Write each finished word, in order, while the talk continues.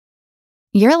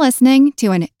You're listening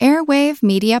to an Airwave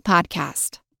Media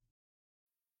Podcast.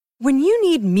 When you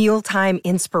need mealtime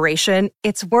inspiration,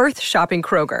 it's worth shopping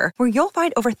Kroger, where you'll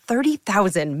find over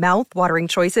 30,000 mouth-watering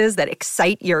choices that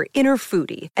excite your inner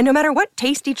foodie. And no matter what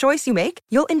tasty choice you make,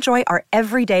 you'll enjoy our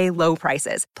everyday low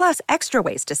prices, plus extra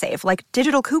ways to save, like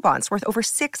digital coupons worth over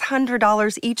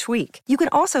 $600 each week. You can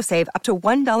also save up to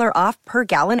 $1 off per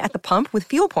gallon at the pump with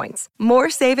fuel points.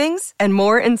 More savings and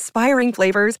more inspiring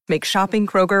flavors make shopping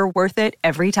Kroger worth it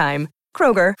every time.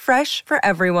 Kroger, fresh for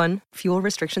everyone. Fuel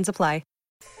restrictions apply.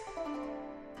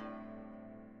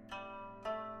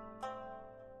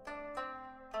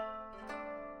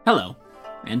 Hello,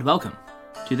 and welcome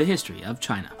to the History of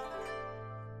China.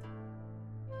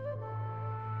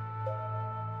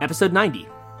 Episode 90,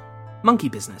 Monkey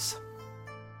Business.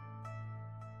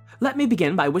 Let me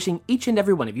begin by wishing each and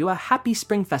every one of you a happy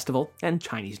Spring Festival and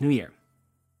Chinese New Year.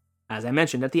 As I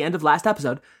mentioned at the end of last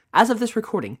episode, as of this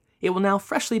recording, it will now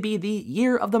freshly be the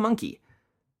Year of the Monkey.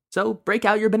 So break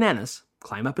out your bananas,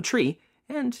 climb up a tree,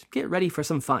 and get ready for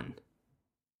some fun.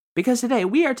 Because today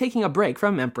we are taking a break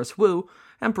from Empress Wu,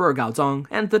 Emperor Gaozong,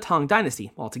 and the Tang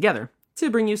Dynasty altogether to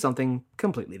bring you something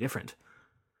completely different.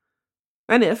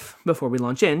 And if, before we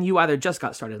launch in, you either just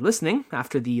got started listening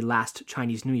after the last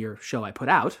Chinese New Year show I put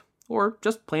out, or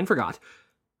just plain forgot,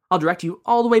 I'll direct you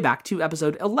all the way back to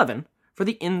episode 11 for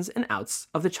the ins and outs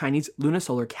of the Chinese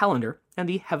lunisolar calendar and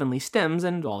the heavenly stems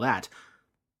and all that.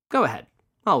 Go ahead,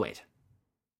 I'll wait.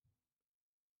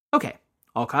 Okay,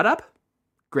 all caught up?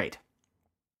 Great.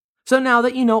 So now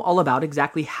that you know all about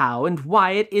exactly how and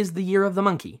why it is the Year of the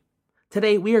Monkey,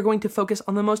 today we are going to focus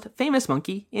on the most famous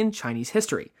monkey in Chinese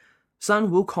history, Sun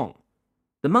Wukong,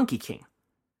 the Monkey King,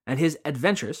 and his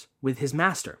adventures with his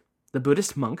master, the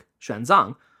Buddhist monk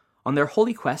Xuanzang, on their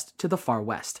holy quest to the far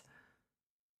west.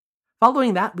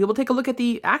 Following that, we will take a look at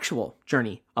the actual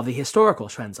journey of the historical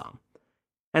Xuanzang,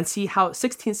 and see how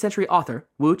 16th century author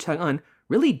Wu Cheng'en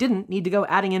really didn't need to go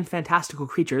adding in fantastical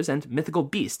creatures and mythical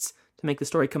beasts to make the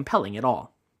story compelling at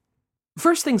all.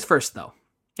 First things first, though,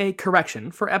 a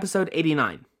correction for episode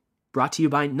 89, brought to you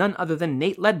by none other than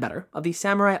Nate Ledbetter of the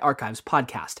Samurai Archives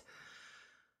podcast.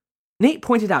 Nate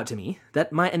pointed out to me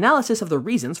that my analysis of the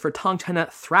reasons for Tang China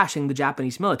thrashing the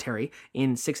Japanese military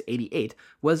in 688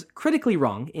 was critically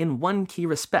wrong in one key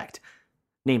respect,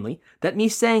 namely that me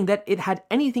saying that it had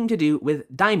anything to do with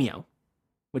daimyo,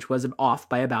 which was off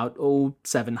by about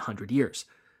 700 years.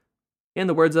 In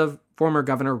the words of former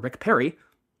Governor Rick Perry,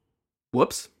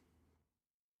 whoops.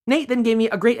 Nate then gave me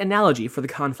a great analogy for the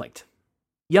conflict.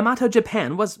 Yamato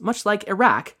Japan was much like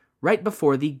Iraq right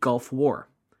before the Gulf War.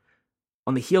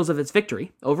 On the heels of its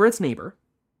victory over its neighbor,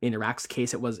 in Iraq's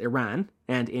case it was Iran,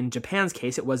 and in Japan's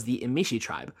case it was the Emishi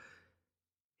tribe,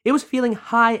 it was feeling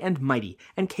high and mighty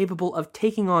and capable of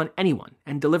taking on anyone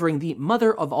and delivering the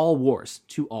mother of all wars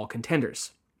to all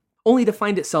contenders, only to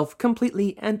find itself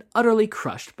completely and utterly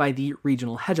crushed by the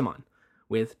regional hegemon,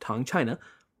 with Tang China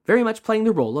very much playing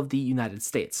the role of the United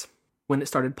States, when it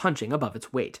started punching above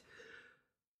its weight.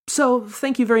 So,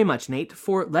 thank you very much, Nate,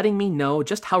 for letting me know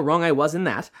just how wrong I was in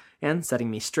that, and setting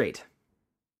me straight.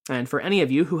 And for any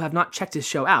of you who have not checked his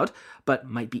show out, but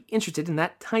might be interested in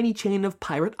that tiny chain of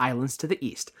pirate islands to the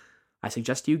east, I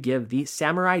suggest you give the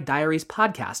Samurai Diaries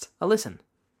podcast a listen.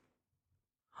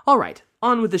 Alright,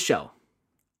 on with the show.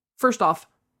 First off,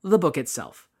 the book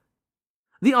itself.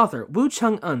 The author Wu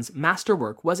Cheng'en's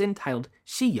masterwork was entitled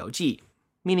Xi You Ji,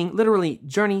 meaning literally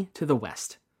Journey to the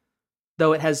West,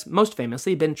 though it has most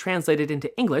famously been translated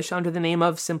into English under the name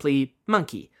of simply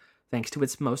Monkey, thanks to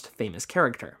its most famous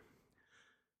character.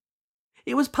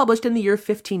 It was published in the year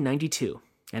 1592,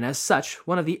 and as such,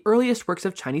 one of the earliest works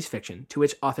of Chinese fiction to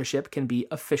which authorship can be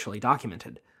officially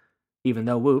documented, even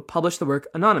though Wu published the work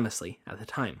anonymously at the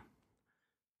time.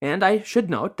 And I should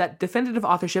note that definitive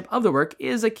authorship of the work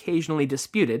is occasionally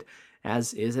disputed,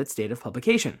 as is its date of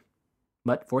publication.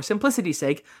 But for simplicity's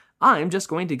sake, I'm just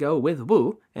going to go with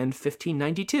Wu and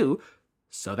 1592,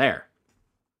 so there.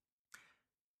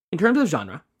 In terms of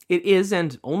genre, it is,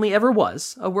 and only ever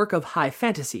was, a work of high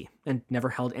fantasy, and never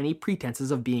held any pretenses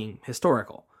of being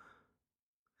historical.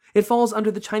 It falls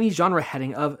under the Chinese genre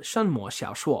heading of Shenmo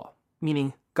Xiaoshuo,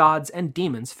 meaning gods and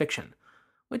demons fiction,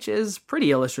 which is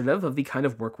pretty illustrative of the kind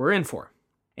of work we're in for,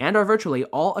 and are virtually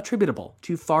all attributable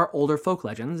to far older folk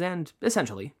legends and,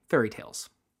 essentially, fairy tales.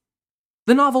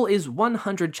 The novel is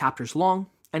 100 chapters long,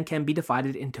 and can be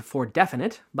divided into 4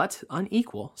 definite, but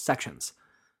unequal, sections.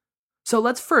 So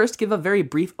let's first give a very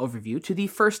brief overview to the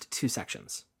first 2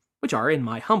 sections, which are, in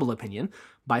my humble opinion,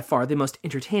 by far the most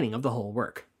entertaining of the whole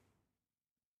work.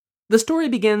 The story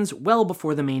begins well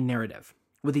before the main narrative,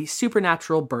 with the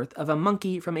supernatural birth of a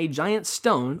monkey from a giant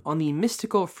stone on the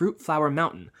mystical Fruit Flower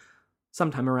Mountain,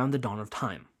 sometime around the dawn of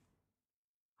time.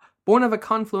 Born of a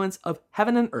confluence of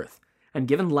heaven and earth, and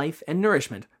given life and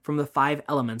nourishment from the 5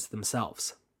 elements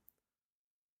themselves.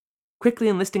 Quickly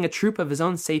enlisting a troop of his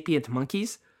own sapient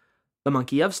monkeys, the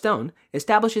Monkey of Stone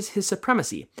establishes his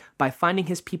supremacy by finding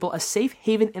his people a safe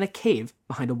haven in a cave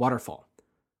behind a waterfall,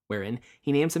 wherein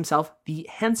he names himself the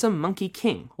Handsome Monkey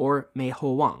King, or Mei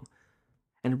Ho Wang,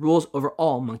 and rules over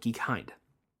all monkey kind.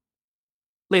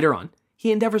 Later on,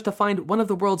 he endeavors to find one of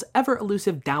the world's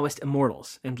ever-elusive Taoist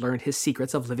immortals and learn his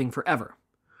secrets of living forever,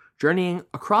 journeying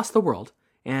across the world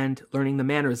and learning the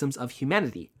mannerisms of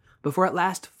humanity before at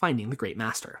last finding the Great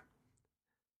Master.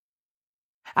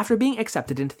 After being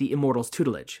accepted into the immortal's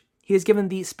tutelage, he is given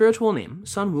the spiritual name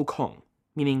Sun Wukong,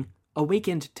 meaning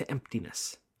awakened to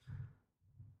emptiness,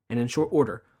 and in short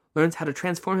order learns how to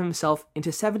transform himself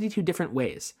into 72 different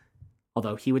ways,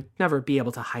 although he would never be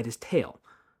able to hide his tail,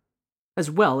 as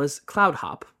well as cloud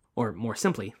hop, or more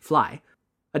simply, fly,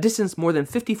 a distance more than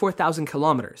 54,000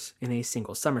 kilometers in a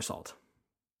single somersault.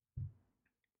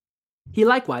 He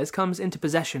likewise comes into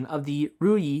possession of the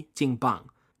Ruyi Jingbang,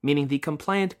 meaning the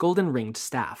compliant golden-ringed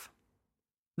staff.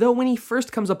 Though when he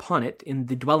first comes upon it in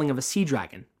the dwelling of a sea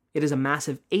dragon, it is a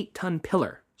massive 8-ton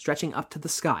pillar stretching up to the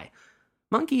sky,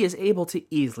 Monkey is able to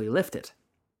easily lift it.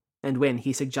 And when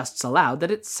he suggests aloud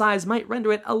that its size might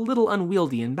render it a little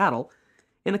unwieldy in battle,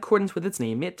 in accordance with its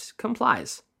name, it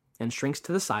complies, and shrinks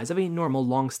to the size of a normal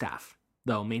longstaff,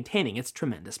 though maintaining its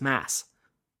tremendous mass.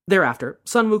 Thereafter,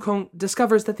 Sun Wukong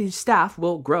discovers that the staff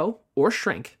will grow or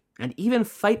shrink, and even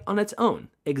fight on its own,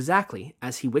 exactly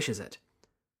as he wishes it.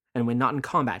 And when not in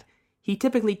combat, he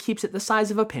typically keeps it the size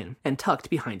of a pin and tucked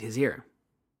behind his ear.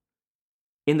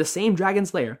 In the same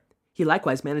dragon's lair, he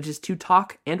likewise manages to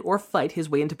talk and or fight his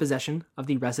way into possession of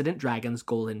the resident dragon's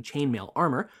golden chainmail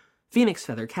armor, phoenix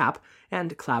feather cap,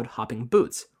 and cloud-hopping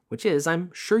boots, which is,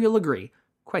 I'm sure you'll agree,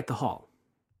 quite the haul.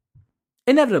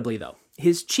 Inevitably, though,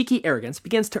 his cheeky arrogance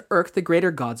begins to irk the greater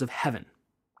gods of heaven,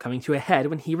 coming to a head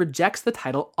when he rejects the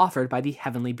title offered by the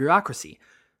heavenly bureaucracy,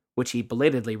 which he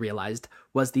belatedly realized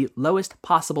was the lowest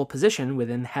possible position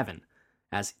within heaven,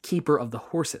 as keeper of the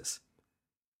horses,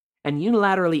 and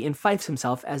unilaterally enfifes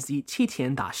himself as the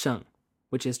Qitian Da Sheng,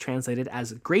 which is translated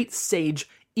as Great Sage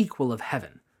Equal of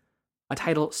Heaven, a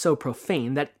title so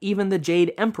profane that even the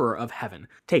Jade Emperor of Heaven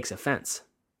takes offense.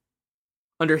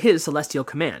 Under his celestial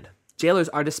command, jailers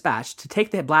are dispatched to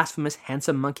take the blasphemous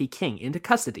Handsome Monkey King into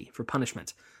custody for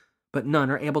punishment, but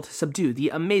none are able to subdue the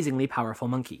amazingly powerful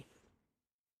monkey.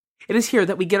 It is here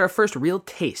that we get our first real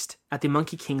taste at the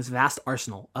Monkey King's vast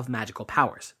arsenal of magical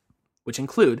powers, which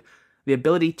include the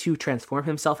ability to transform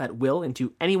himself at will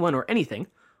into anyone or anything,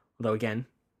 although again,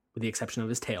 with the exception of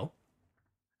his tail,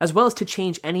 as well as to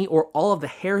change any or all of the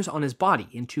hairs on his body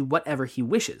into whatever he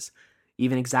wishes,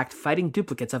 even exact fighting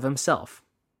duplicates of himself.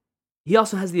 He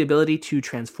also has the ability to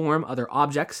transform other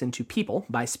objects into people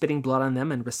by spitting blood on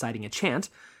them and reciting a chant,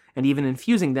 and even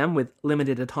infusing them with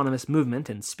limited autonomous movement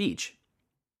and speech.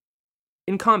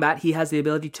 In combat, he has the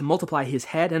ability to multiply his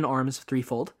head and arms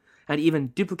threefold, and even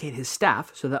duplicate his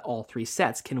staff so that all 3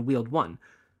 sets can wield one,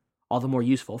 all the more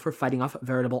useful for fighting off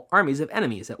veritable armies of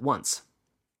enemies at once.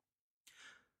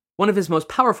 One of his most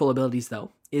powerful abilities,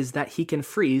 though, is that he can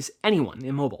freeze anyone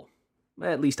immobile,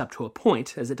 at least up to a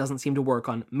point, as it doesn't seem to work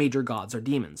on major gods or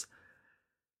demons.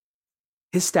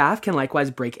 His staff can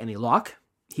likewise break any lock,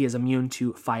 he is immune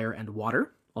to fire and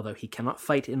water, although he cannot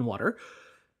fight in water,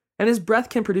 and his breath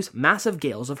can produce massive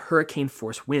gales of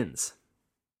hurricane-force winds.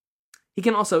 He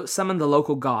can also summon the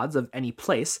local gods of any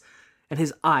place, and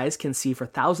his eyes can see for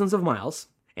thousands of miles,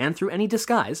 and through any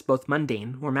disguise, both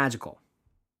mundane or magical.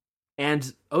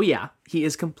 And, oh yeah, he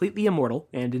is completely immortal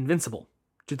and invincible,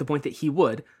 to the point that he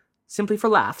would, simply for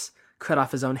laughs, cut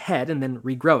off his own head and then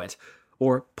regrow it,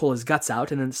 or pull his guts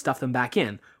out and then stuff them back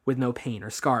in, with no pain or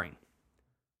scarring.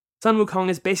 Sun Wukong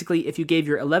is basically if you gave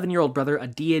your 11-year-old brother a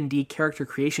D&D character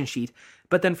creation sheet,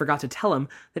 but then forgot to tell him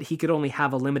that he could only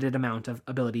have a limited amount of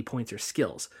ability points or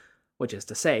skills, which is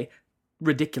to say,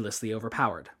 ridiculously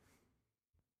overpowered.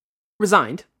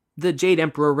 Resigned, the Jade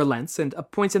Emperor relents and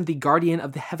appoints him the guardian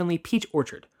of the heavenly peach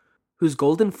orchard, whose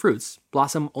golden fruits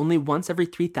blossom only once every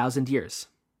 3,000 years.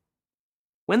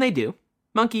 When they do,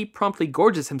 Monkey promptly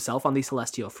gorges himself on the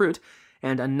celestial fruit,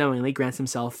 and unknowingly grants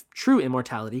himself true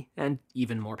immortality and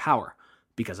even more power,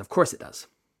 because of course it does.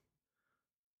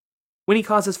 When he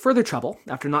causes further trouble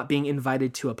after not being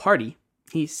invited to a party,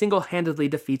 he single-handedly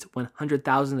defeats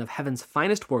 100,000 of heaven's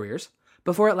finest warriors,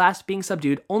 before at last being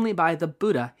subdued only by the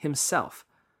Buddha himself.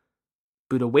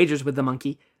 Buddha wagers with the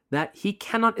monkey that he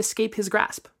cannot escape his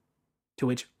grasp, to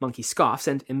which Monkey scoffs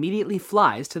and immediately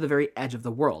flies to the very edge of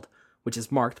the world, which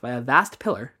is marked by a vast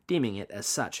pillar, deeming it as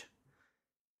such.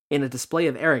 In a display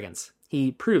of arrogance,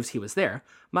 he proves he was there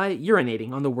by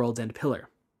urinating on the world's end pillar,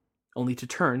 only to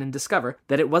turn and discover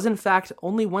that it was in fact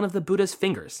only one of the Buddha's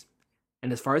fingers,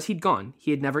 and as far as he'd gone, he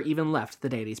had never even left the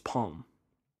deity's palm.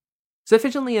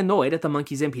 Sufficiently annoyed at the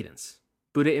monkey's impudence,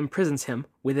 Buddha imprisons him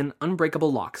within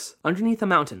unbreakable locks underneath a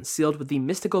mountain sealed with the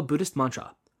mystical Buddhist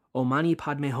mantra, Om Mani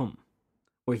Padme Hum,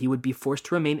 where he would be forced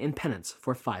to remain in penance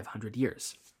for 500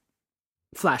 years.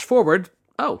 Flash forward,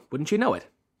 wouldn't you know it,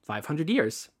 500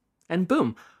 years, and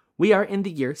boom, we are in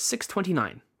the year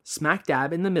 629, smack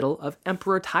dab in the middle of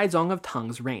Emperor Taizong of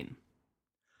Tang's reign.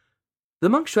 The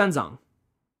monk Xuanzang,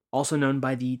 also known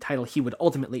by the title he would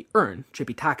ultimately earn,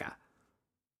 Tripitaka,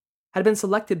 had been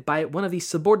selected by one of the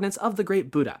subordinates of the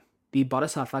great Buddha, the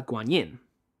Bodhisattva Guanyin,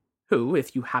 who,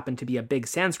 if you happen to be a big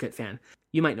Sanskrit fan,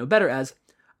 you might know better as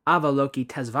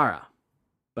Avalokitesvara,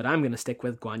 but I'm going to stick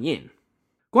with Guanyin.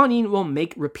 Guanyin will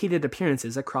make repeated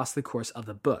appearances across the course of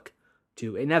the book,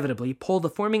 to inevitably pull the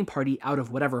forming party out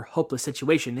of whatever hopeless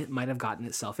situation it might have gotten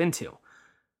itself into.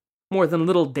 More than a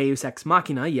little deus ex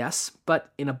machina, yes,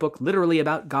 but in a book literally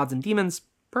about gods and demons,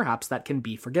 perhaps that can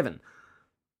be forgiven.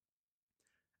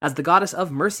 As the goddess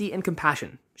of mercy and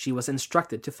compassion, she was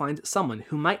instructed to find someone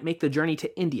who might make the journey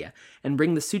to India and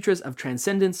bring the sutras of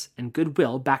transcendence and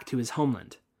goodwill back to his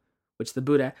homeland, which the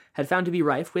Buddha had found to be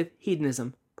rife with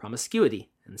hedonism, promiscuity,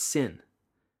 and sin.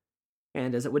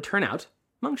 And as it would turn out,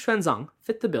 monk Xuanzang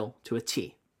fit the bill to a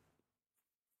T.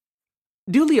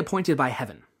 Duly appointed by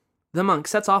heaven, the monk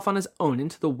sets off on his own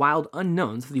into the wild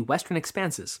unknowns of the western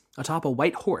expanses atop a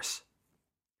white horse,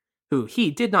 who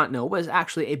he did not know was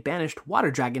actually a banished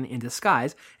water dragon in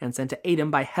disguise and sent to aid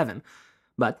him by heaven,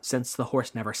 but since the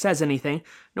horse never says anything,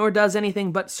 nor does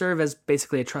anything but serve as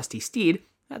basically a trusty steed,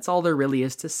 that's all there really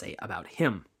is to say about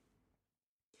him.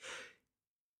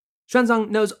 Xuanzang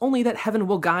knows only that heaven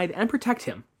will guide and protect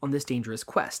him on this dangerous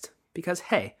quest, because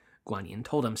hey, Guanyin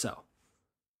told him so.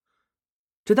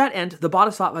 To that end, the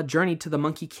Bodhisattva journeyed to the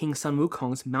Monkey King Sun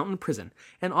Wukong's mountain prison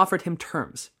and offered him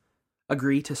terms.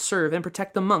 Agree to serve and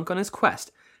protect the monk on his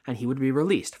quest, and he would be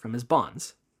released from his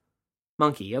bonds.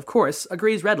 Monkey, of course,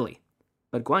 agrees readily,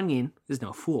 but Guanyin is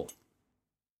no fool.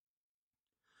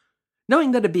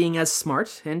 Knowing that a being as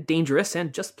smart and dangerous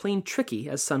and just plain tricky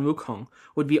as Sun Wukong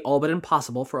would be all but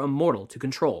impossible for a mortal to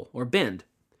control or bend,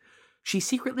 she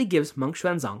secretly gives monk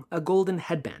Xuanzang a golden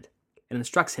headband and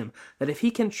instructs him that if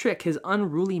he can trick his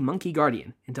unruly monkey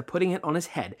guardian into putting it on his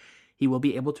head, he will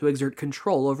be able to exert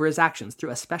control over his actions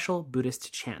through a special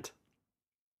Buddhist chant.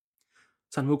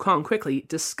 Sun Wukong quickly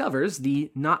discovers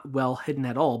the not well hidden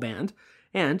at all band,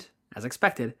 and, as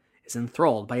expected, is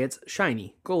enthralled by its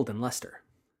shiny golden luster.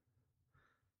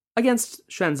 Against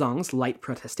Xuanzang's light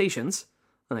protestations,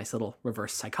 a nice little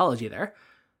reverse psychology there,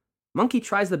 Monkey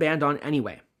tries the band on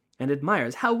anyway, and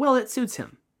admires how well it suits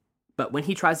him. But when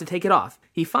he tries to take it off,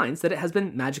 he finds that it has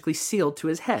been magically sealed to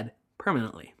his head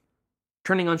permanently.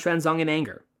 Turning on Xuanzang in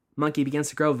anger, Monkey begins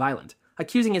to grow violent,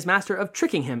 accusing his master of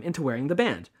tricking him into wearing the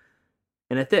band.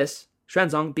 And at this,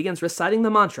 Xuanzang begins reciting the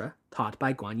mantra taught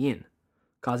by Guanyin,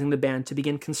 causing the band to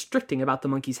begin constricting about the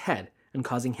monkey's head and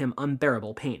causing him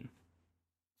unbearable pain.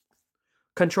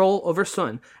 Control over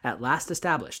Sun at last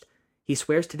established, he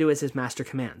swears to do as his master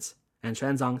commands, and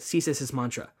Xuanzang ceases his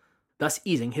mantra, thus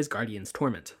easing his guardian's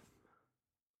torment.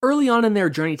 Early on in their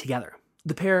journey together,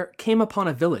 the pair came upon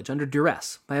a village under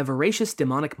duress by a voracious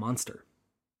demonic monster.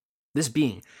 This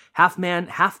being, half man,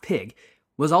 half pig,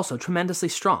 was also tremendously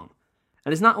strong,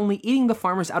 and is not only eating the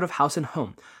farmers out of house and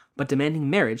home, but demanding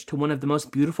marriage to one of the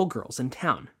most beautiful girls in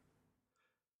town.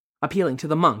 Appealing to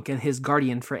the monk and his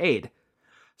guardian for aid,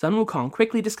 Sun Wukong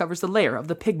quickly discovers the lair of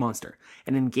the pig monster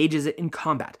and engages it in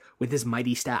combat with his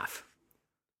mighty staff.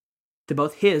 To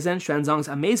both his and Xuanzang's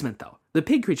amazement, though, the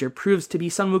pig creature proves to be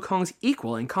Sun Wukong's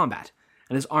equal in combat,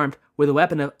 and is armed with a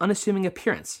weapon of unassuming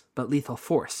appearance but lethal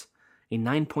force, a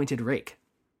 9-pointed rake.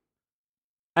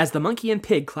 As the monkey and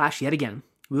pig clash yet again,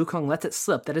 Wukong lets it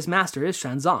slip that his master is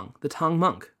Xuanzang, the Tang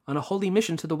monk, on a holy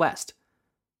mission to the west.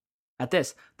 At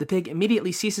this, the pig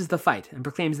immediately ceases the fight and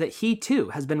proclaims that he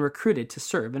too has been recruited to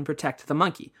serve and protect the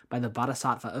monkey by the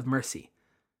Bodhisattva of mercy.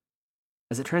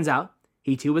 As it turns out,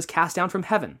 he too was cast down from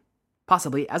heaven,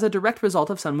 possibly as a direct result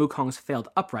of Sun Wukong's failed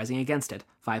uprising against it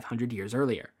 500 years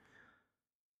earlier.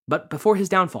 But before his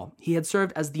downfall, he had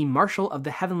served as the Marshal of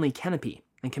the Heavenly Canopy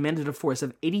and commanded a force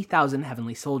of 80,000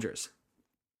 heavenly soldiers.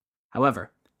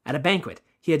 However, at a banquet,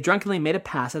 he had drunkenly made a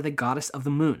pass at the goddess of the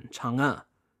moon, Chang'e,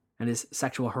 and his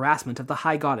sexual harassment of the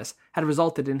high goddess had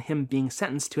resulted in him being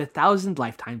sentenced to 1,000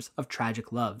 lifetimes of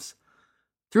tragic loves.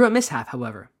 Through a mishap,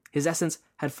 however, his essence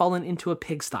had fallen into a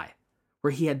pigsty,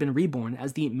 where he had been reborn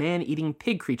as the man-eating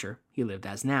pig creature he lived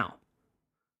as now.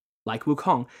 Like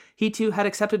Wukong, he too had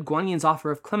accepted Guan Yin's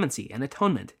offer of clemency and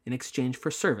atonement in exchange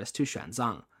for service to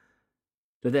Xuanzang.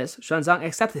 To this, Xuanzang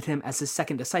accepted him as his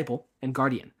second disciple and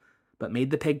guardian, but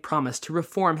made the pig promise to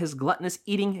reform his gluttonous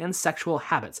eating and sexual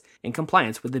habits in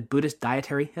compliance with the Buddhist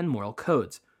dietary and moral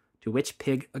codes, to which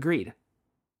Pig agreed.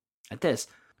 At this,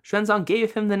 Xuanzang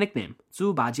gave him the nickname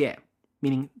Zhu Bajie,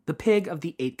 meaning the Pig of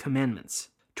the 8 Commandments,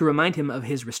 to remind him of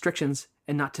his restrictions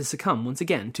and not to succumb once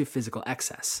again to physical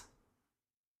excess.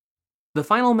 The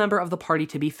final member of the party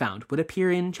to be found would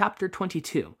appear in Chapter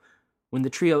 22, when the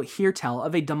trio hear tell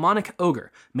of a demonic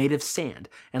ogre made of sand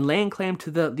and laying claim to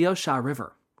the Liaosha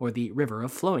River, or the River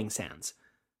of Flowing Sands,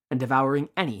 and devouring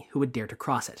any who would dare to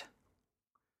cross it.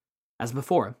 As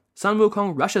before, Sun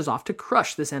Wukong rushes off to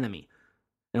crush this enemy,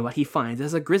 and what he finds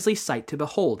is a grisly sight to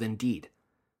behold indeed.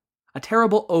 A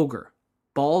terrible ogre,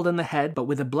 bald in the head but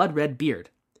with a blood-red beard,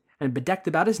 and bedecked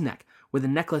about his neck with a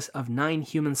necklace of 9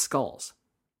 human skulls,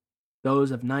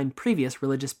 those of 9 previous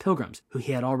religious pilgrims who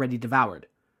he had already devoured,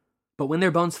 but when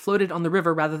their bones floated on the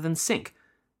river rather than sink,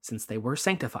 since they were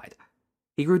sanctified,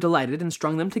 he grew delighted and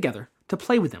strung them together to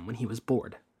play with them when he was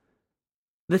bored.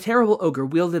 The terrible ogre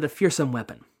wielded a fearsome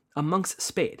weapon, a monk's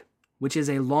spade, which is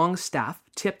a long staff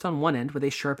tipped on one end with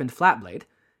a sharpened flat blade,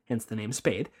 hence the name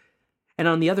spade, and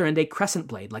on the other end a crescent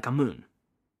blade like a moon.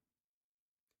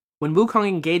 When Wukong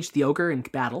engaged the ogre in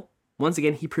battle, once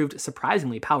again he proved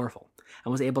surprisingly powerful,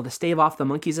 and was able to stave off the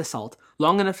monkey's assault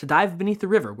long enough to dive beneath the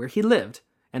river where he lived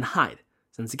and hide,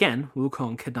 since again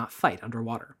Wukong could not fight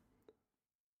underwater.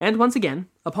 And once again,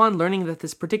 upon learning that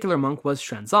this particular monk was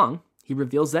Xuanzang, he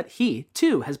reveals that he,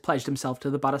 too, has pledged himself to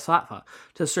the Bodhisattva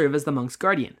to serve as the monk's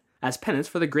guardian, as penance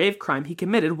for the grave crime he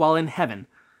committed while in heaven,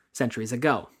 centuries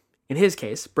ago. In his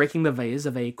case, breaking the vase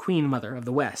of a Queen Mother of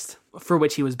the West, for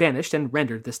which he was banished and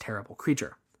rendered this terrible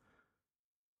creature.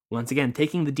 Once again,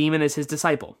 taking the demon as his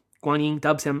disciple, Guan Yin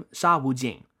dubs him Sha Wu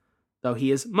Jing, though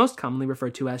he is most commonly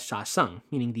referred to as Sha Sheng,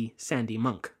 meaning the sandy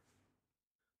monk.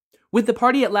 With the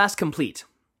party at last complete,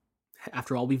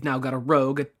 after all, we've now got a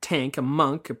rogue, a tank, a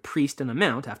monk, a priest, and a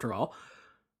mount, after all,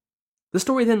 the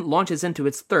story then launches into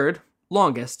its third,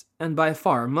 longest, and by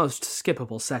far most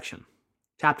skippable section,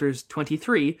 chapters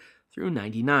 23 through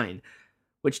 99,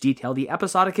 which detail the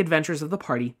episodic adventures of the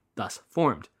party thus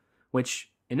formed, which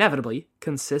inevitably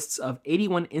consists of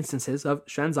 81 instances of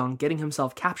Xuanzang getting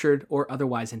himself captured or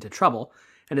otherwise into trouble,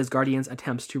 and his guardian's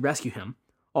attempts to rescue him,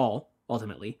 all,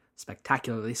 ultimately,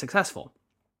 spectacularly successful.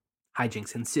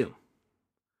 Hijinks ensue.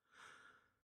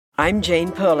 I'm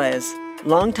Jane Perlez,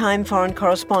 longtime foreign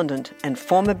correspondent and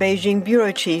former Beijing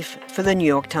bureau chief for the New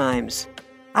York Times.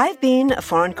 I've been a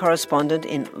foreign correspondent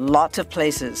in lots of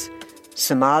places: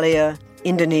 Somalia,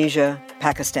 Indonesia,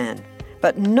 Pakistan,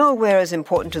 but nowhere as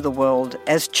important to the world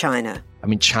as China. I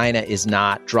mean, China is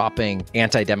not dropping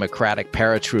anti-democratic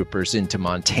paratroopers into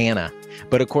Montana.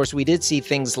 But of course, we did see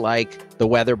things like the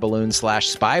weather balloon /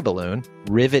 spy balloon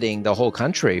riveting the whole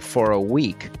country for a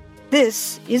week.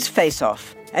 This is Face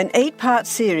Off, an 8-part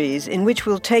series in which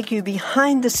we'll take you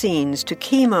behind the scenes to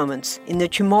key moments in the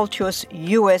tumultuous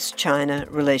US-China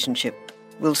relationship.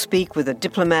 We'll speak with a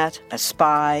diplomat, a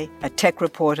spy, a tech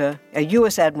reporter, a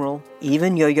US admiral,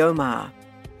 even Yo-Yo Ma.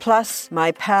 Plus,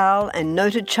 my pal and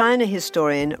noted China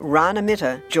historian Rana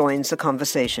Mitter joins the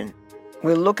conversation.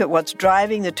 We'll look at what's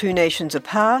driving the two nations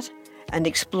apart and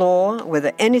explore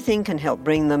whether anything can help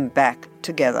bring them back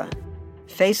together.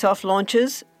 Face Off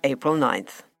launches April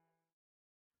 9th.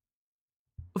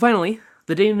 Finally,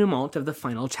 the denouement of the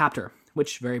final chapter,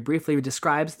 which very briefly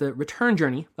describes the return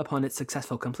journey upon its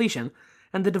successful completion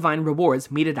and the divine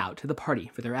rewards meted out to the party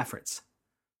for their efforts.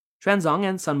 Xuanzang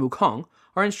and Sun Wukong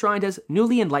are enshrined as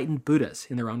newly enlightened Buddhas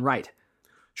in their own right,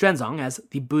 Xuanzang as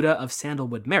the Buddha of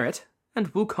sandalwood merit,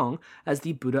 and Wukong as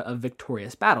the Buddha of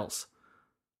victorious battles.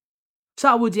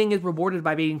 Sha Wujing is rewarded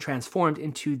by being transformed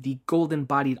into the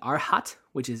golden-bodied Arhat,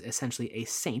 which is essentially a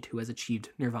saint who has achieved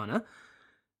nirvana,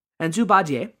 and Zhu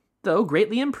Bajie, though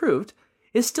greatly improved,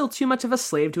 is still too much of a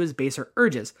slave to his baser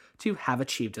urges to have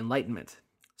achieved enlightenment.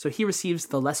 So he receives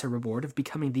the lesser reward of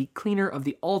becoming the cleaner of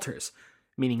the altars,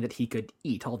 meaning that he could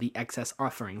eat all the excess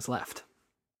offerings left.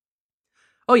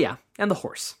 Oh yeah, and the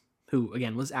horse, who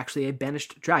again was actually a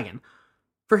banished dragon.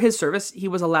 For his service, he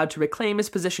was allowed to reclaim his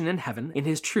position in heaven in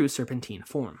his true serpentine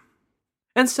form.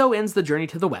 And so ends The Journey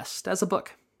to the West as a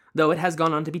book, though it has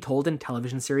gone on to be told in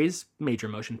television series, major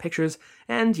motion pictures,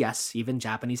 and yes, even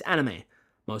Japanese anime,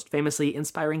 most famously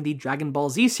inspiring the Dragon Ball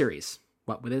Z series,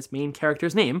 what with its main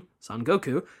character's name, Son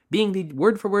Goku, being the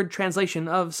word-for-word translation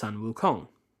of Sun Wukong.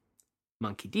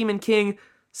 Monkey Demon King,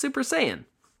 Super Saiyan,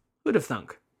 Who'd have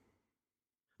thunk?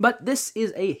 But this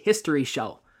is a history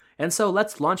show, and so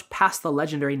let's launch past the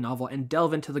legendary novel and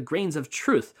delve into the grains of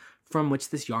truth from which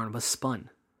this yarn was spun.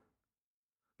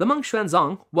 The monk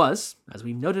Xuanzang was, as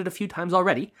we've noted a few times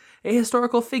already, a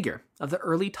historical figure of the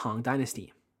early Tang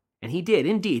dynasty, and he did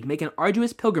indeed make an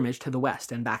arduous pilgrimage to the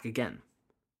west and back again.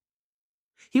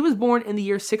 He was born in the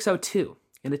year 602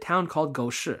 in a town called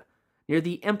Goushi, near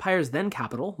the empire's then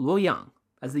capital, Luoyang,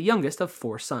 as the youngest of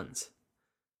 4 sons.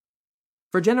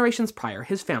 For generations prior,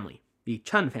 his family, the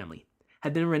Chen family,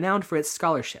 had been renowned for its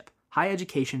scholarship, high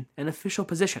education, and official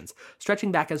positions,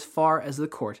 stretching back as far as the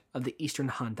court of the Eastern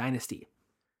Han dynasty.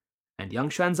 And young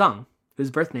Xuanzang,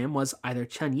 whose birth name was either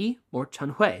Chen Yi or Chen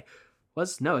Hui,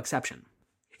 was no exception.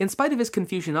 In spite of his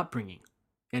Confucian upbringing,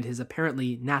 and his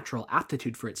apparently natural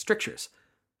aptitude for its strictures,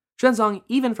 Xuanzang,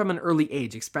 even from an early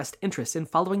age, expressed interest in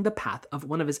following the path of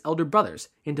one of his elder brothers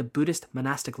into Buddhist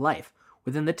monastic life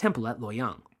within the temple at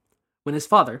Luoyang. When his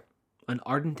father, an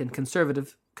ardent and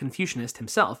conservative Confucianist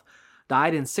himself,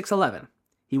 died in 611,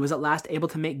 he was at last able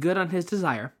to make good on his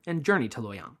desire and journey to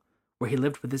Luoyang, where he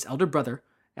lived with his elder brother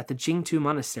at the Jingtu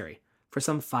Monastery for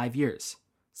some 5 years,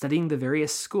 studying the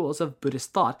various schools of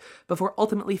Buddhist thought before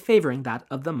ultimately favoring that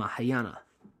of the Mahayana.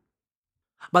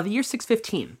 By the year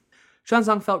 615,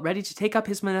 Xuanzang felt ready to take up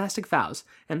his monastic vows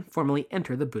and formally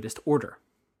enter the Buddhist order.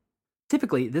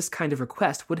 Typically, this kind of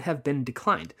request would have been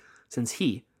declined, since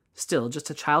he, still just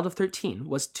a child of 13,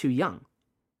 was too young.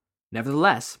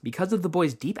 Nevertheless, because of the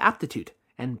boy's deep aptitude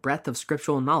and breadth of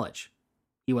scriptural knowledge,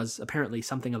 he was apparently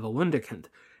something of a wunderkind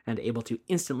and able to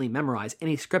instantly memorize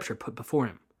any scripture put before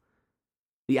him.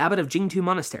 The abbot of Jingtu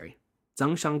Monastery,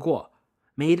 Zhang Shangguo,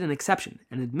 made an exception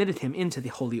and admitted him into the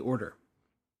holy order.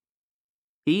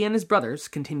 He and his brothers'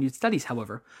 continued studies,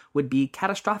 however, would be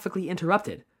catastrophically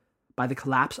interrupted by the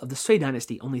collapse of the Sui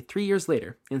dynasty only 3 years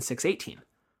later in 618,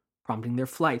 prompting their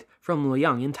flight from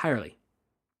Luoyang entirely.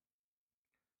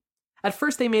 At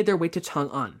first they made their way to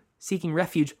Chang'an, seeking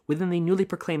refuge within the newly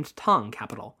proclaimed Tang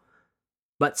capital,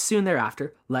 but soon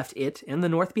thereafter left it and the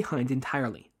north behind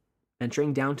entirely,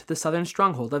 venturing down to the southern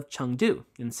stronghold of Chengdu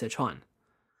in Sichuan.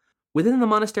 Within the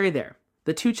monastery there,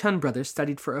 the 2 Chen brothers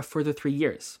studied for a further 3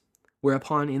 years,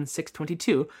 whereupon in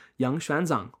 622, young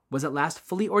Xuanzang was at last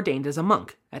fully ordained as a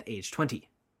monk at age 20.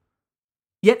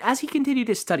 Yet as he continued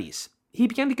his studies, he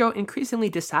began to grow increasingly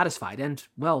dissatisfied and,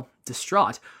 well,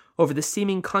 distraught over the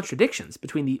seeming contradictions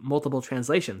between the multiple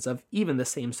translations of even the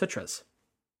same sutras.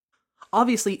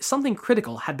 Obviously, something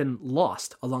critical had been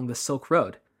lost along the Silk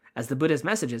Road, as the Buddha's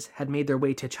messages had made their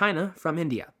way to China from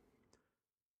India.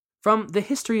 From the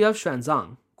history of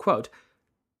Xuanzang, quote,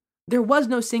 "There was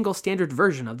no single standard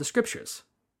version of the scriptures.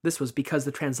 This was because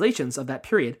the translations of that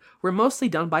period were mostly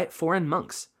done by foreign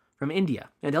monks from India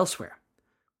and elsewhere.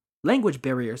 Language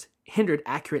barriers hindered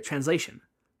accurate translation,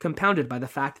 compounded by the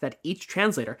fact that each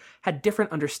translator had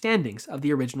different understandings of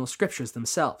the original scriptures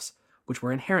themselves, which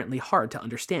were inherently hard to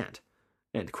understand."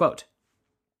 End quote.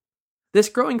 This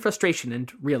growing frustration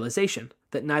and realization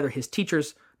that neither his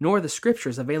teachers nor the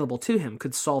scriptures available to him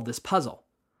could solve this puzzle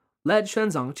led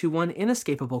Xuanzang to one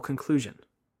inescapable conclusion: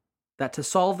 that to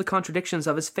solve the contradictions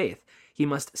of his faith, he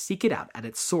must seek it out at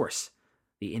its source,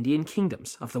 the Indian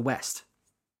kingdoms of the West.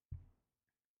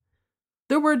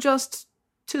 There were just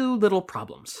 2 little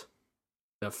problems.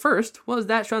 The first was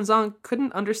that Xuanzang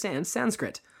couldn't understand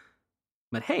Sanskrit.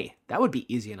 But hey, that would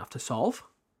be easy enough to solve.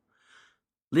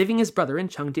 Leaving his brother in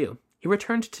Chengdu, he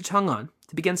returned to Chang'an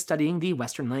to begin studying the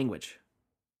Western language.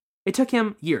 It took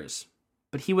him years,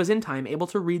 but he was in time able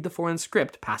to read the foreign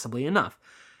script passably enough,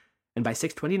 and by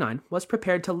 629 was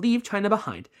prepared to leave China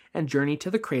behind and journey to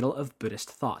the cradle of Buddhist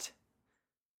thought.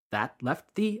 That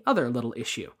left the other little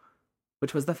issue,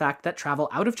 which was the fact that travel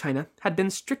out of China had been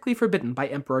strictly forbidden by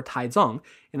Emperor Taizong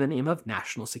in the name of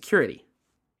national security.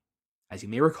 As you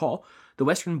may recall, the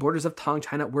western borders of Tang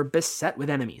China were beset with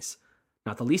enemies,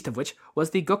 not the least of which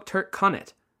was the Gokturk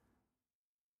Khanate.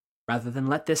 Rather than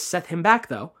let this set him back,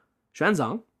 though,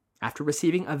 Xuanzang, after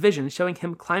receiving a vision showing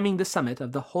him climbing the summit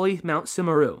of the holy Mount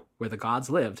Sumeru, where the gods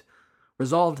lived,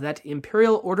 resolved that,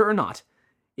 imperial order or not,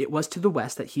 it was to the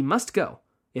west that he must go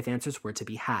if answers were to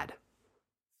be had.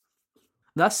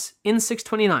 Thus, in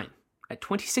 629, at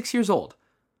 26 years old,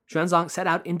 Xuanzang set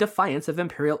out in defiance of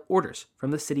imperial orders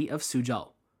from the city of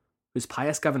Suzhou, whose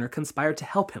pious governor conspired to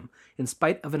help him in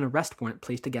spite of an arrest warrant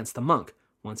placed against the monk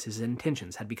once his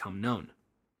intentions had become known.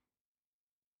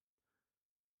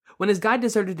 When his guide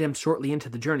deserted him shortly into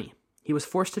the journey, he was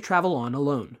forced to travel on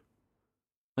alone,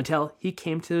 until he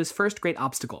came to his first great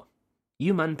obstacle,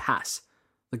 Yumen Pass,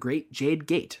 the Great Jade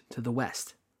Gate to the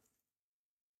west.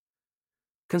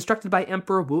 Constructed by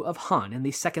Emperor Wu of Han in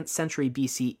the 2nd century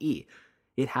BCE,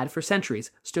 It had for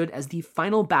centuries stood as the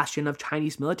final bastion of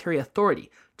Chinese military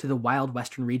authority to the wild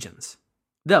western regions,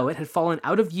 though it had fallen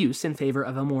out of use in favor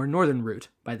of a more northern route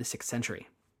by the 6th century.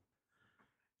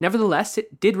 Nevertheless,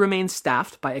 it did remain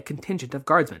staffed by a contingent of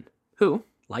guardsmen, who,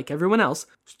 like everyone else,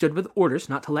 stood with orders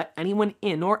not to let anyone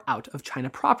in or out of China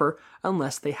proper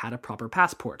unless they had a proper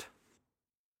passport.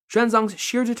 Xuanzang's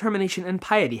sheer determination and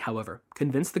piety, however,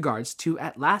 convinced the guards to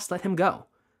at last let him go,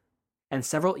 and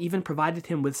several even provided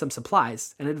him with some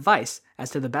supplies and advice as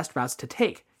to the best routes to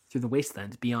take through the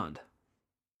wasteland beyond.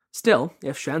 Still,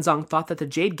 if Xuanzang thought that the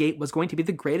Jade Gate was going to be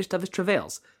the greatest of his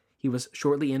travails, he was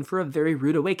shortly in for a very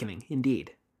rude awakening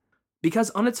indeed.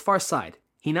 Because on its far side,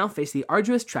 he now faced the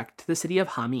arduous trek to the city of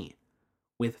Hami,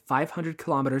 with 500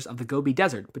 kilometers of the Gobi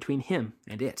Desert between him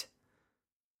and it.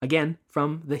 Again,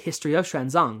 from the history of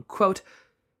Xuanzang, quote,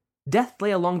 "Death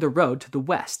lay along the road to the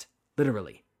west,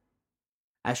 literally.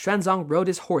 As Xuanzang rode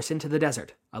his horse into the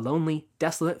desert, a lonely,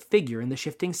 desolate figure in the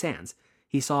shifting sands,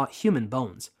 he saw human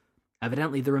bones,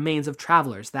 evidently the remains of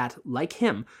travelers that, like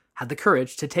him, had the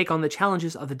courage to take on the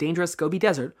challenges of the dangerous Gobi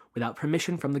Desert without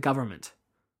permission from the government.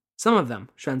 Some of them,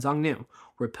 Xuanzang knew,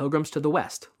 were pilgrims to the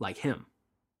west, like him."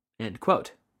 End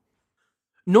quote.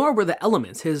 Nor were the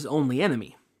elements his only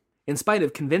enemy. In spite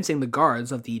of convincing the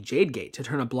guards of the Jade Gate to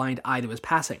turn a blind eye to his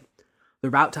passing, the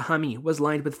route to Hami was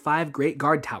lined with 5 great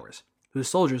guard towers, whose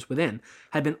soldiers within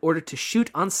had been ordered to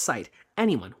shoot on sight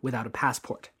anyone without a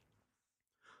passport.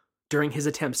 During his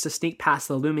attempts to sneak past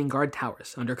the looming guard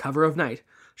towers under cover of night,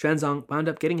 Xuanzang wound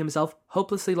up getting himself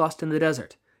hopelessly lost in the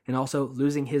desert, and also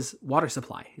losing his water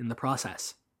supply in the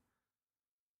process.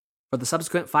 For the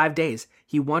subsequent 5 days,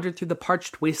 he wandered through the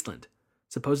parched wasteland,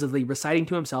 supposedly reciting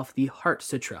to himself the Heart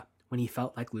Sutra when he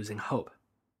felt like losing hope.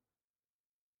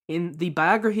 In the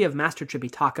biography of Master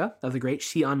Tripitaka of the great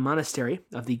Xi'an monastery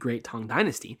of the Great Tang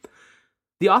Dynasty,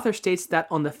 the author states that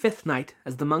on the 5th night,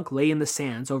 as the monk lay in the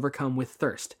sands overcome with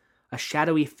thirst, a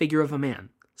shadowy figure of a man,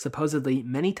 supposedly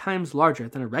many times larger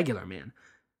than a regular man,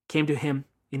 came to him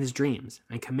in his dreams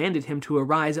and commanded him to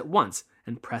arise at once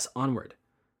and press onward.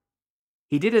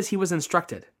 He did as he was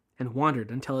instructed and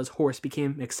wandered until his horse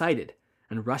became excited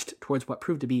and rushed towards what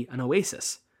proved to be an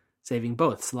oasis, saving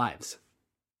both's lives.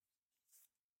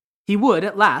 He would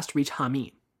at last reach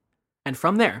Hami, and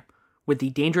from there, with the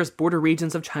dangerous border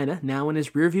regions of China now in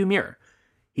his rearview mirror,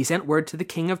 he sent word to the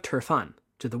king of Turfan,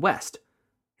 to the west,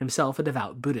 himself a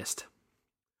devout Buddhist.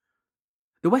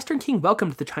 The Western king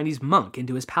welcomed the Chinese monk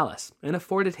into his palace and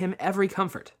afforded him every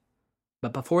comfort.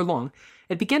 But before long,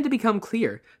 it began to become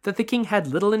clear that the king had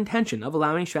little intention of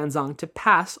allowing Xuanzang to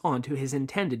pass on to his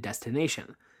intended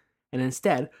destination, and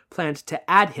instead planned to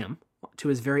add him to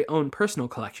his very own personal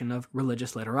collection of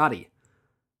religious literati.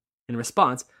 In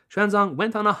response, Xuanzang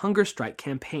went on a hunger strike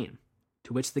campaign,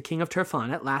 to which the king of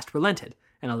Turfan at last relented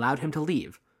and allowed him to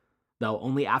leave, though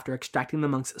only after extracting the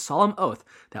monk's solemn oath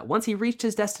that once he reached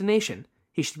his destination,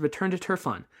 he should return to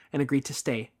Turfan and agree to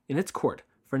stay in its court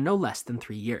for no less than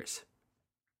 3 years.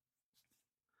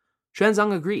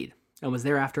 Xuanzang agreed, and was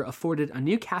thereafter afforded a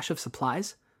new cache of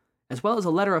supplies, as well as a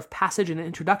letter of passage and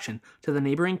introduction to the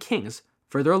neighboring kings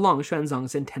further along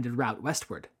Xuanzang's intended route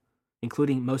westward,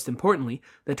 including, most importantly,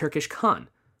 the Turkish Khan,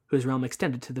 whose realm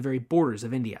extended to the very borders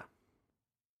of India.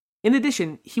 In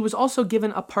addition, he was also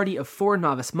given a party of 4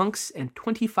 novice monks and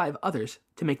 25 others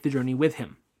to make the journey with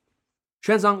him.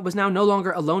 Xuanzang was now no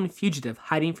longer a lone fugitive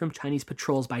hiding from Chinese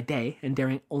patrols by day and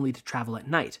daring only to travel at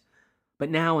night, but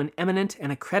now an eminent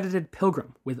and accredited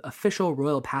pilgrim with official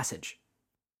royal passage.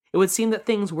 It would seem that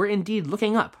things were indeed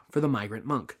looking up for the migrant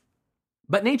monk.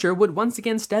 But nature would once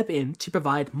again step in to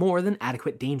provide more than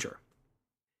adequate danger.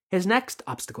 His next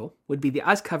obstacle would be the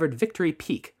ice-covered Victory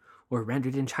Peak, or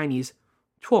rendered in Chinese,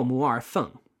 Tuomu'er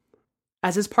Feng.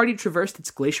 As his party traversed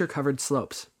its glacier-covered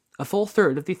slopes, a full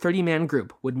third of the 30-man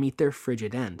group would meet their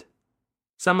frigid end.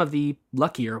 Some of the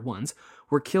luckier ones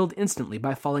were killed instantly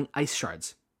by falling ice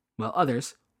shards, while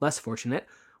others, less fortunate,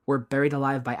 were buried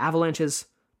alive by avalanches,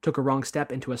 took a wrong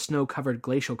step into a snow-covered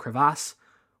glacial crevasse,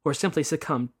 or simply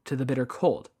succumbed to the bitter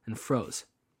cold and froze.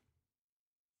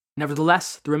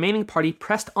 Nevertheless, the remaining party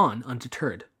pressed on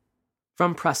undeterred.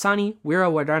 From Prasani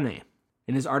Wirawardane,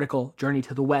 in his article Journey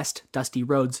to the West, Dusty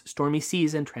Roads, Stormy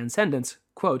Seas, and Transcendence,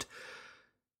 quote,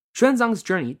 Xuanzang's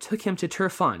journey took him to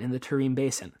Turfan in the Tarim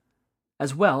Basin,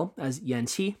 as well as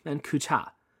Yanqi and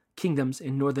Kucha, kingdoms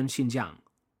in northern Xinjiang.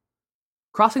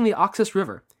 Crossing the Oxus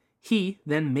River, he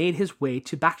then made his way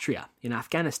to Bactria in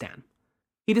Afghanistan.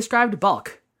 He described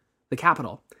Balkh, the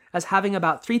capital, as having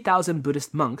about 3,000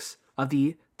 Buddhist monks of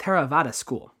the Theravada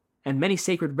school, and many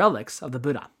sacred relics of the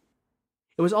Buddha.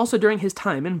 It was also during his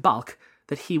time in Balkh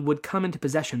that he would come into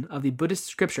possession of the Buddhist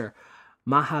scripture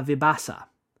Mahavibhasa,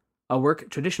 a work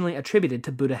traditionally attributed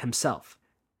to Buddha himself,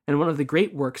 and one of the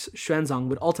great works Xuanzang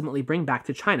would ultimately bring back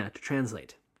to China to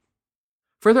translate.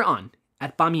 Further on,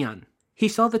 at Bamiyan, he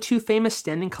saw the two famous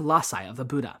standing colossi of the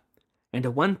Buddha, and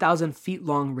a 1,000 feet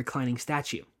long reclining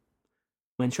statue.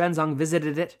 When Xuanzang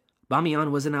visited it,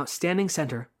 Bamiyan was an outstanding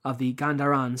center of the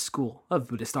Gandharan school of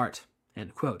Buddhist art.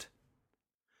 End quote.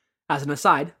 As an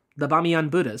aside, the Bamiyan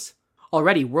Buddhas,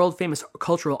 already world-famous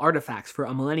cultural artifacts for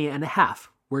a millennia and a half,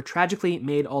 were tragically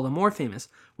made all the more famous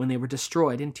when they were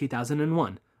destroyed in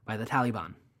 2001 by the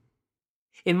Taliban.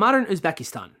 In modern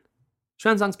Uzbekistan,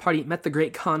 Xuanzang's party met the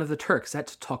great Khan of the Turks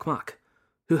at Tokmak,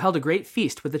 who held a great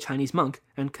feast with the Chinese monk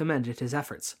and commended his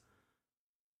efforts.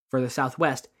 Further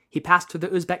southwest, he passed to the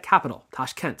Uzbek capital,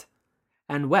 Tashkent,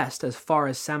 and west as far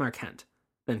as Samarkand,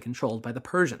 then controlled by the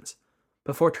Persians,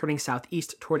 before turning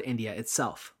southeast toward India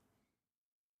itself.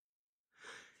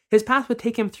 His path would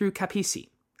take him through Kapisi,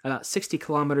 about 60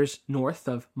 kilometers north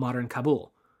of modern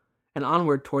Kabul, and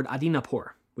onward toward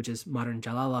Adinapur, which is modern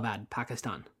Jalalabad,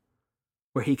 Pakistan,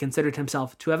 where he considered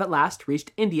himself to have at last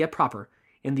reached India proper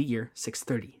in the year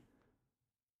 630.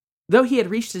 Though he had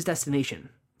reached his destination,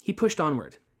 he pushed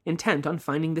onward, intent on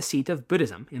finding the seat of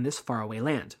Buddhism in this faraway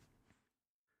land.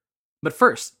 But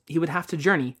first, he would have to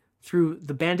journey through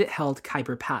the bandit-held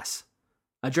Khyber Pass,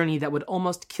 a journey that would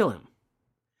almost kill him.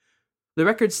 The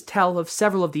records tell of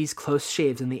several of these close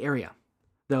shaves in the area,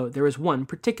 though there is one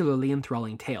particularly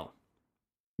enthralling tale.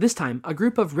 This time, a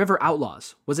group of river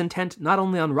outlaws was intent not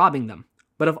only on robbing them,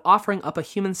 but of offering up a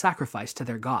human sacrifice to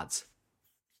their gods.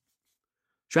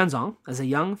 Xuanzang, as a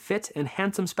young, fit, and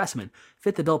handsome specimen,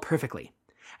 fit the bill perfectly,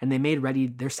 and they made ready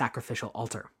their sacrificial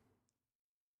altar.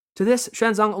 To this,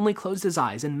 Xuanzang only closed his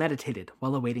eyes and meditated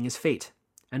while awaiting his fate,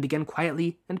 and began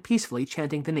quietly and peacefully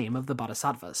chanting the name of the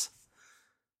Bodhisattvas.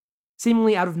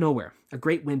 Seemingly out of nowhere, a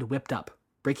great wind whipped up,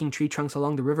 breaking tree trunks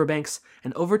along the riverbanks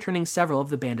and overturning several of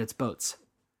the bandits' boats.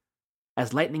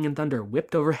 As lightning and thunder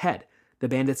whipped overhead, the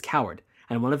bandits cowered,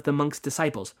 and one of the monk's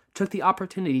disciples took the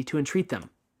opportunity to entreat them.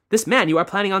 "This man you are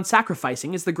planning on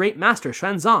sacrificing is the great master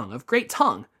Xuanzang of Great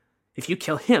Tongue. If you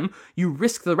kill him, you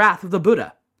risk the wrath of the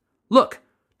Buddha. Look,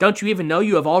 don't you even know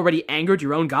you have already angered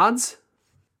your own gods?"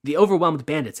 The overwhelmed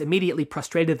bandits immediately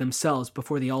prostrated themselves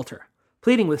before the altar,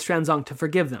 pleading with Xuanzang to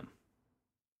forgive them.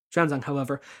 Xuanzang,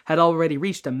 however, had already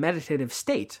reached a meditative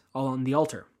state on the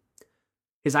altar.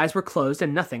 His eyes were closed,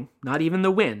 and nothing, not even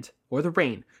the wind or the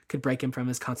rain, could break him from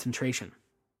his concentration.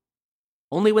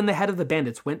 Only when the head of the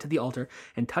bandits went to the altar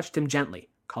and touched him gently,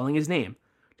 calling his name,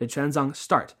 did Xuanzang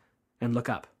start and look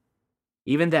up.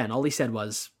 Even then, all he said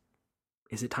was,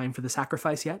 "Is it time for the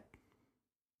sacrifice yet?"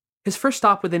 His first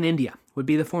stop within India would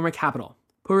be the former capital,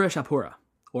 Purashapura,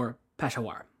 or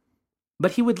Peshawar.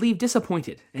 But he would leave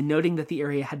disappointed and noting that the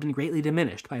area had been greatly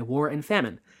diminished by war and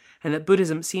famine, and that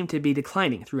Buddhism seemed to be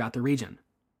declining throughout the region,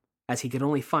 as he could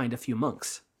only find a few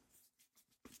monks.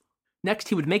 Next,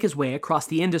 he would make his way across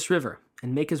the Indus River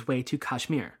and make his way to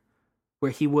Kashmir,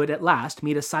 where he would at last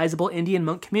meet a sizable Indian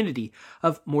monk community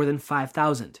of more than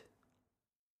 5,000.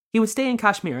 He would stay in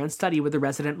Kashmir and study with the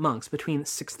resident monks between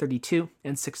 632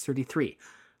 and 633,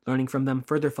 learning from them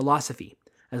further philosophy,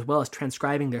 as well as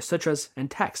transcribing their sutras and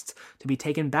texts to be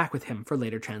taken back with him for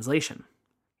later translation.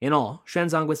 In all,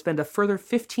 Xuanzang would spend a further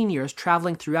 15 years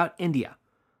traveling throughout India,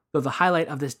 though the highlight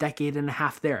of this decade and a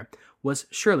half there was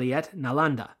surely at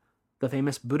Nalanda, the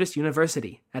famous Buddhist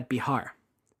university at Bihar.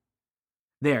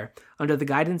 There, under the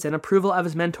guidance and approval of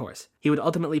his mentors, he would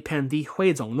ultimately pen the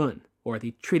Huizong Lun, or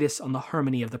the Treatise on the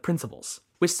Harmony of the Principles,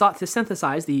 which sought to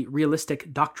synthesize the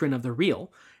realistic doctrine of the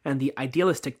real and the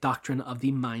idealistic doctrine of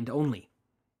the mind only.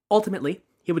 Ultimately,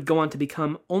 he would go on to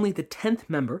become only the 10th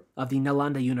member of the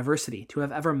Nalanda University to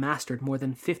have ever mastered more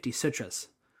than 50 sutras,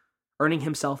 earning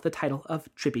himself the title of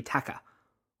Tripitaka,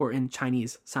 or in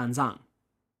Chinese, Sanzang,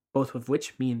 both of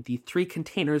which mean the 3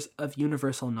 containers of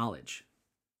universal knowledge.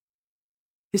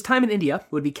 His time in India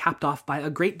would be capped off by a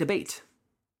great debate.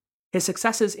 His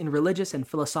successes in religious and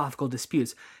philosophical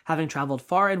disputes having traveled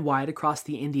far and wide across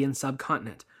the Indian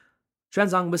subcontinent,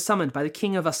 Xuanzang was summoned by the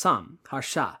king of Assam,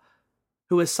 Harsha,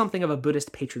 who was something of a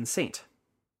Buddhist patron saint.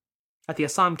 At the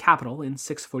Assam capital in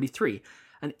 643,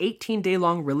 an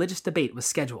 18-day-long religious debate was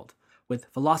scheduled, with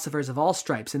philosophers of all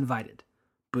stripes invited,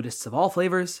 Buddhists of all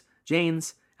flavors,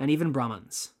 Jains, and even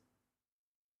Brahmins.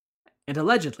 And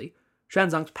allegedly,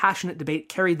 Xuanzang's passionate debate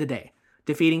carried the day,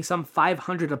 defeating some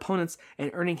 500 opponents and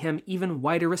earning him even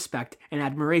wider respect and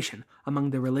admiration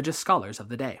among the religious scholars of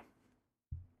the day.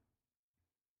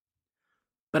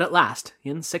 But at last,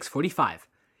 in 645,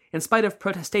 in spite of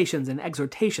protestations and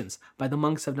exhortations by the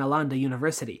monks of Nalanda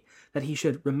University that he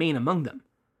should remain among them,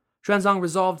 Xuanzang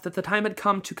resolved that the time had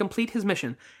come to complete his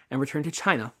mission and return to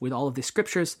China with all of the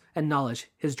scriptures and knowledge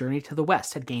his journey to the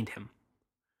west had gained him.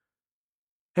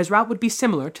 His route would be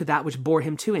similar to that which bore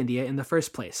him to India in the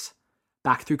first place,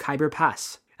 back through Khyber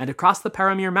Pass and across the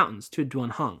Paramir Mountains to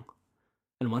Dunhuang,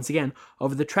 and once again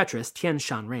over the treacherous Tian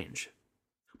Shan Range.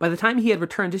 By the time he had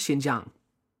returned to Xinjiang,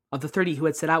 of the 30 who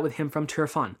had set out with him from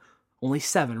Turfan, only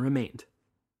 7 remained.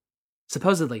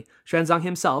 Supposedly, Xuanzang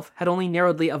himself had only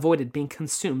narrowly avoided being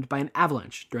consumed by an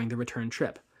avalanche during the return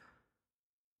trip.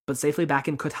 But safely back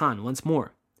in Khotan once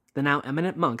more, the now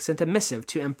eminent monk sent a missive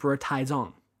to Emperor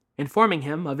Taizong, informing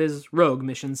him of his rogue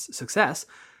mission's success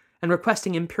and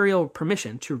requesting imperial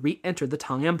permission to re-enter the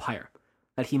Tang Empire,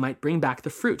 that he might bring back the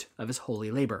fruit of his holy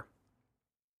labor.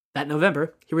 That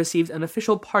November, he received an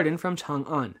official pardon from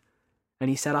Chang'an, and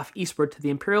he set off eastward to the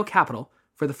imperial capital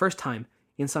for the first time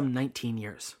in some 19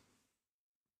 years.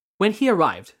 When he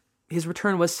arrived, his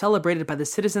return was celebrated by the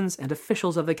citizens and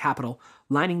officials of the capital,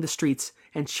 lining the streets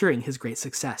and cheering his great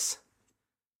success.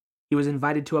 He was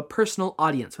invited to a personal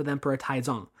audience with Emperor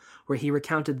Taizong, where he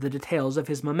recounted the details of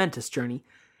his momentous journey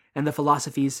and the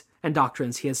philosophies and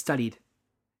doctrines he had studied,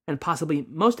 and possibly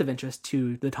most of interest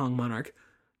to the Tang monarch,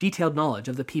 detailed knowledge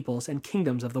of the peoples and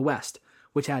kingdoms of the West,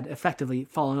 which had effectively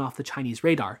fallen off the Chinese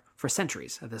radar for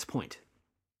centuries at this point.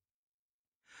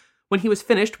 When he was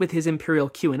finished with his imperial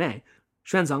Q&A,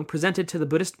 Xuanzang presented to the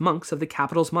Buddhist monks of the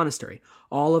capital's monastery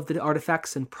all of the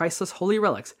artifacts and priceless holy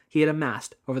relics he had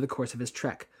amassed over the course of his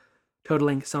trek,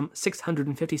 totaling some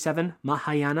 657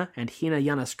 Mahayana and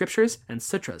Hinayana scriptures and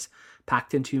sutras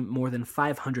packed into more than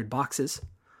 500 boxes,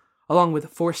 along with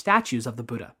 4 statues of the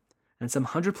Buddha and some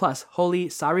 100+ holy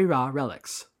Sarira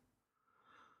relics.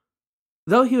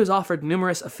 Though he was offered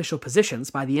numerous official positions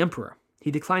by the emperor, he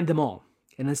declined them all,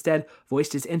 and instead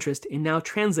voiced his interest in now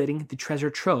translating the treasure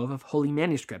trove of holy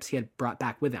manuscripts he had brought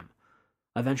back with him,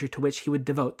 a venture to which he would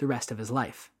devote the rest of his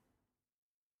life.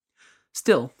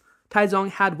 Still, Taizong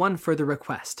had one further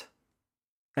request,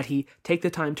 that he take the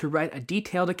time to write a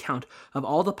detailed account of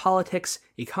all the politics,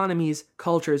 economies,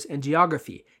 cultures, and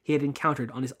geography he had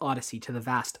encountered on his odyssey to the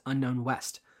vast unknown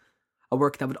West, a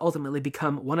work that would ultimately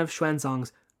become one of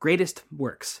Xuanzang's greatest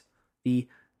works, the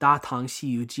Da Tang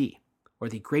Xiyu Ji, or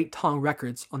the Great Tang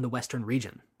Records on the Western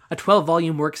region, a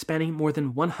 12-volume work spanning more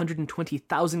than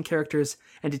 120,000 characters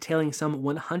and detailing some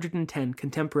 110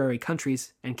 contemporary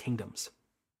countries and kingdoms.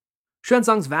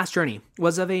 Xuanzang's vast journey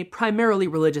was of a primarily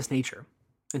religious nature,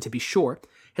 and to be sure,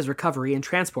 his recovery and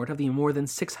transport of the more than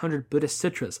 600 Buddhist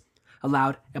sutras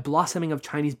allowed a blossoming of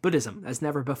Chinese Buddhism as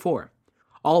never before,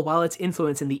 all while its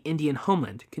influence in the Indian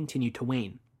homeland continued to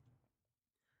wane.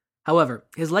 However,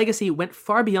 his legacy went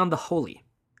far beyond the holy.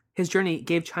 His journey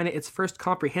gave China its first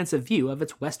comprehensive view of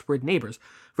its westward neighbors,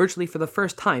 virtually for the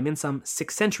first time in some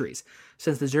 6 centuries,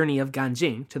 since the journey of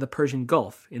Ganjing to the Persian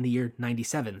Gulf in the year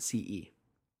 97 CE.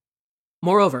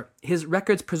 Moreover, his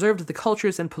records preserved the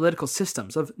cultures and political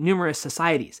systems of numerous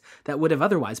societies that would have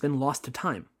otherwise been lost to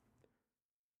time.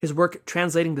 His work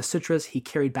translating the sutras he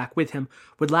carried back with him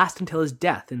would last until his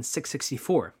death in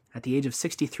 664, at the age of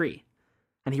 63,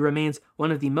 and he remains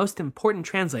one of the most important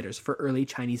translators for early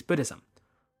Chinese Buddhism,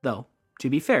 though, to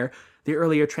be fair, the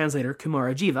earlier translator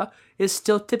Kumarajiva is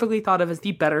still typically thought of as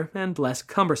the better and less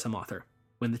cumbersome author,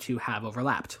 when the two have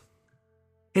overlapped.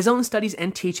 His own studies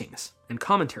and teachings, and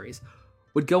commentaries,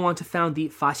 would go on to found the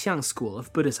Faxiang school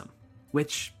of Buddhism,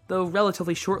 which, though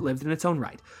relatively short-lived in its own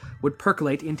right, would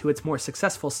percolate into its more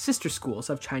successful sister schools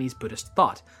of Chinese Buddhist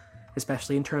thought,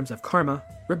 especially in terms of karma,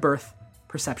 rebirth,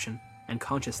 perception, and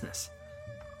consciousness.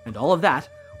 And all of that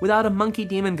without a monkey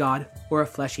demon god or a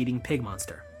flesh-eating pig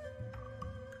monster.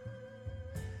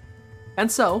 And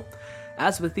so,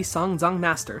 as with the Songzang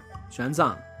master,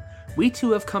 Xuanzang, we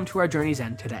too have come to our journey's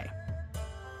end today.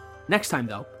 Next time,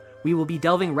 though, we will be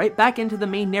delving right back into the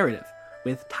main narrative,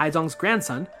 with Taizong's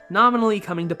grandson nominally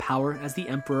coming to power as the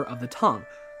emperor of the Tang,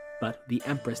 but the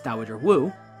Empress Dowager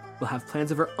Wu will have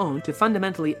plans of her own to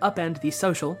fundamentally upend the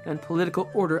social and political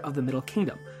order of the Middle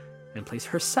Kingdom, and place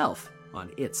herself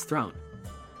on its throne.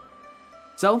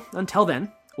 So, until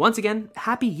then, once again,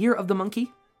 happy Year of the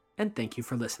Monkey, and thank you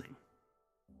for listening.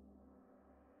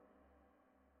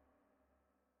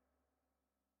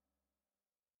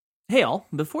 Hey all,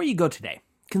 before you go today,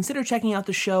 consider checking out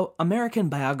the show American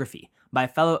Biography by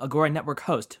fellow Agora Network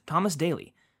host Thomas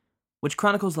Daly, which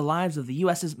chronicles the lives of the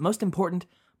U.S.'s most important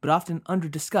but often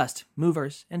under-discussed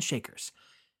movers and shakers.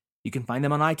 You can find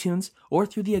them on iTunes or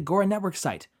through the Agora Network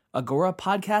site,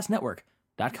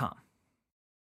 agorapodcastnetwork.com.